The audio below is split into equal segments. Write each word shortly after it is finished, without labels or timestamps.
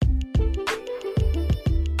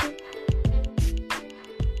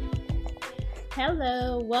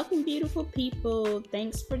Hello, welcome beautiful people.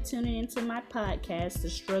 Thanks for tuning into my podcast, The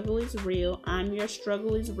Struggle is Real. I'm your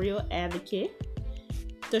Struggle is Real advocate.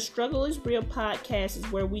 The Struggle is Real podcast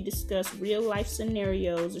is where we discuss real life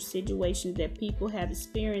scenarios or situations that people have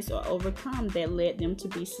experienced or overcome that led them to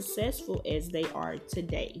be successful as they are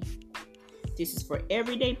today. This is for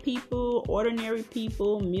everyday people, ordinary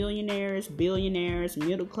people, millionaires, billionaires,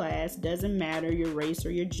 middle class, doesn't matter your race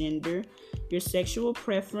or your gender, your sexual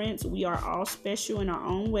preference. We are all special in our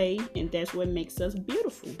own way, and that's what makes us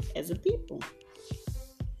beautiful as a people.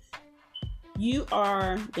 You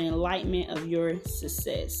are the enlightenment of your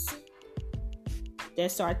success.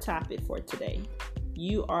 That's our topic for today.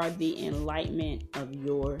 You are the enlightenment of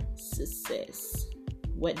your success.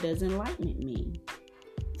 What does enlightenment mean?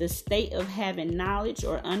 The state of having knowledge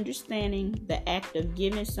or understanding, the act of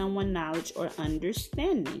giving someone knowledge or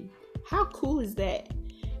understanding. How cool is that?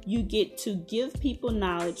 You get to give people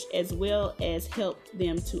knowledge as well as help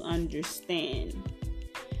them to understand.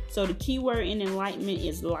 So the key word in enlightenment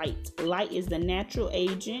is light. Light is the natural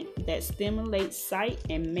agent that stimulates sight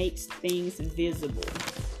and makes things visible.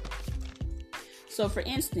 So for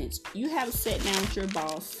instance, you have sat down with your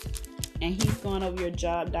boss and he's going over your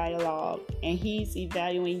job dialogue and he's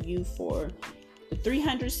evaluating you for the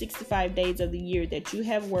 365 days of the year that you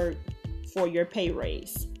have worked for your pay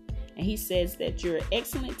raise. And he says that you're an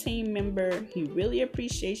excellent team member. He really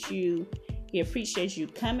appreciates you. He appreciates you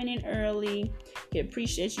coming in early. He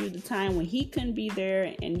appreciates you the time when he couldn't be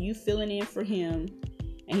there and you filling in for him.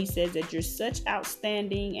 And he says that you're such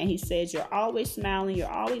outstanding. And he says you're always smiling.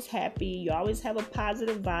 You're always happy. You always have a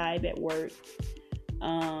positive vibe at work.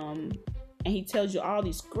 And he tells you all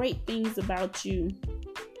these great things about you.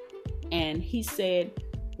 And he said,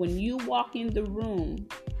 when you walk in the room,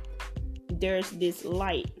 there's this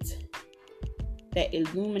light that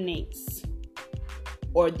illuminates,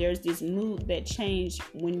 or there's this mood that changes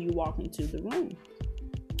when you walk into the room.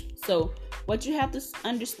 So what you have to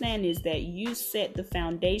understand is that you set the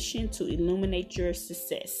foundation to illuminate your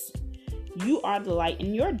success. You are the light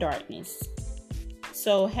in your darkness.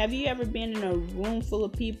 So have you ever been in a room full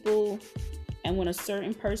of people and when a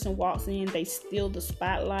certain person walks in, they steal the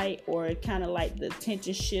spotlight, or kind of like the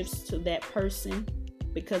attention shifts to that person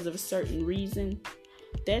because of a certain reason?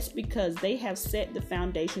 That's because they have set the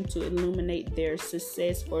foundation to illuminate their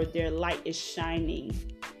success, or their light is shining.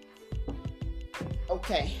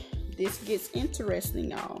 Okay, this gets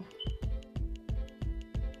interesting, y'all.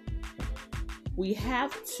 We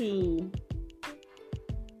have to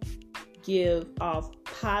give off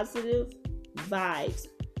positive vibes,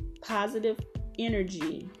 positive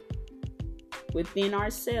energy within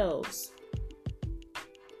ourselves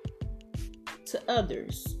to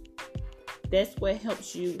others. That's what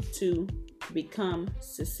helps you to become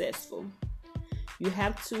successful. You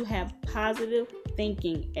have to have positive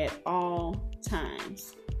thinking at all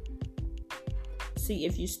times. See,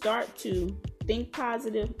 if you start to think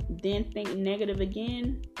positive, then think negative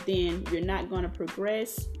again, then you're not going to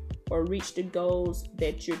progress or reach the goals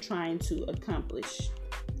that you're trying to accomplish.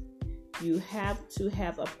 You have to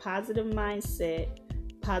have a positive mindset,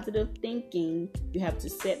 positive thinking. You have to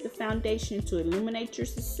set the foundation to illuminate your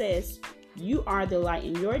success. You are the light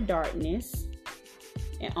in your darkness,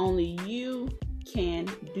 and only you can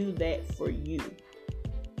do that for you.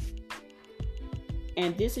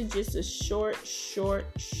 And this is just a short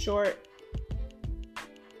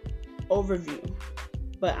overview.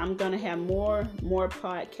 But I'm going to have more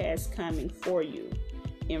podcasts coming for you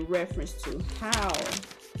in reference to how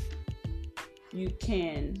you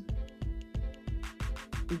can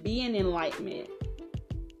be an enlightenment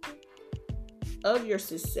of your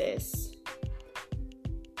success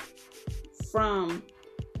from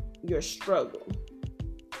your struggle.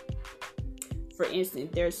 For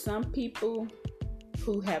instance, there's some people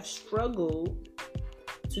who have struggled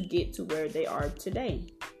to get to where they are today.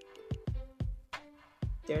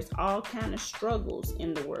 There's all kind of struggles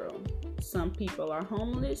in the world. Some people are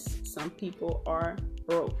homeless. Some people are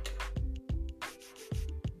broke.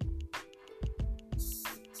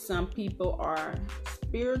 Some people are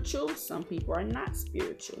spiritual. Some people are not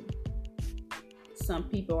spiritual. Some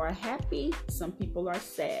people are happy. Some people are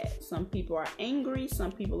sad. Some people are angry.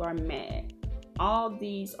 Some people are mad. All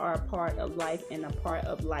these are a part of life and a part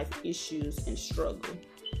of life issues and struggle.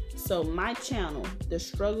 So my channel, The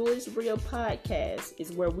Struggle is Real podcast,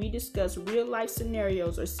 is where we discuss real life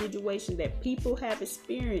scenarios or situations that people have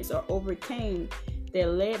experienced or overcame that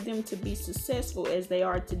led them to be successful as they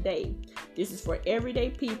are today. This is for everyday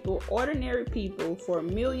people, ordinary people, for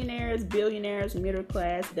millionaires, billionaires, middle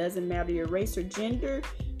class, doesn't matter your race or gender,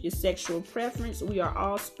 your sexual preference. We are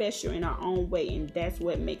all special in our own way, and that's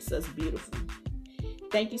what makes us beautiful.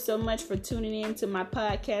 Thank you so much for tuning in to my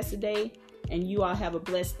podcast today. And you all have a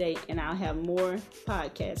blessed day. And I'll have more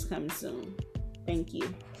podcasts coming soon. Thank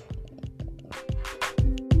you.